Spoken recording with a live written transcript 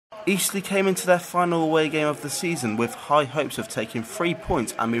Eastleigh came into their final away game of the season with high hopes of taking 3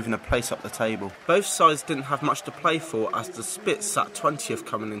 points and moving a place up the table. Both sides didn't have much to play for, as the Spits sat 20th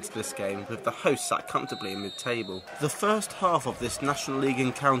coming into this game, with the hosts sat comfortably in mid-table. The first half of this National League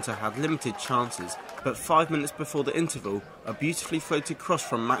encounter had limited chances, but 5 minutes before the interval, a beautifully floated cross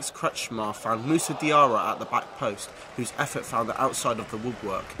from Max Kretschmar found Moussa Diarra at the back post, whose effort found the outside of the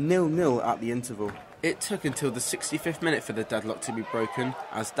woodwork. 0-0 at the interval. It took until the 65th minute for the deadlock to be broken,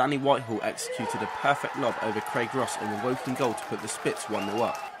 as Danny Whitehall executed a perfect lob over Craig Ross in the Woking goal to put the Spits 1-0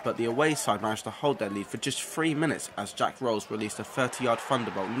 up. But the away side managed to hold their lead for just 3 minutes as Jack Rolls released a 30-yard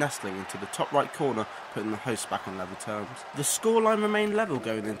thunderbolt nestling into the top right corner, putting the hosts back on level terms. The scoreline remained level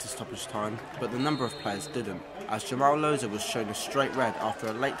going into stoppage time, but the number of players didn't, as Jamal Loza was shown a straight red after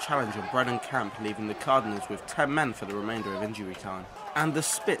a late challenge on Brennan Camp, leaving the Cardinals with 10 men for the remainder of injury time. And the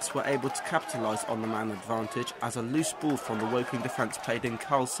Spits were able to capitalise on the man advantage as a loose ball from the Woking defence played in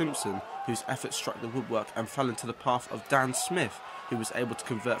Carl Simpson, whose effort struck the woodwork and fell into the path of Dan Smith, who was able to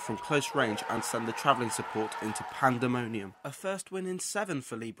convert from close range and send the travelling support into pandemonium. A first win in 7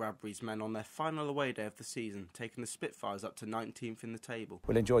 for Lee Bradbury's men on their final away day of the season, taking the Spitfires up to 19th in the table.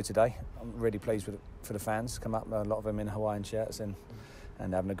 We'll enjoy today. I'm really pleased for the fans. Come up, a lot of them in Hawaiian shirts and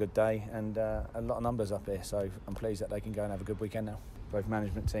having a good day, and a lot of numbers up here, so I'm pleased that they can go and have a good weekend now. Both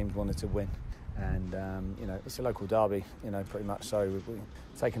management teams wanted to win, and it's a local derby, pretty much, so we've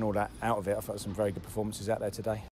taken all that out of it. I thought some very good performances out there today.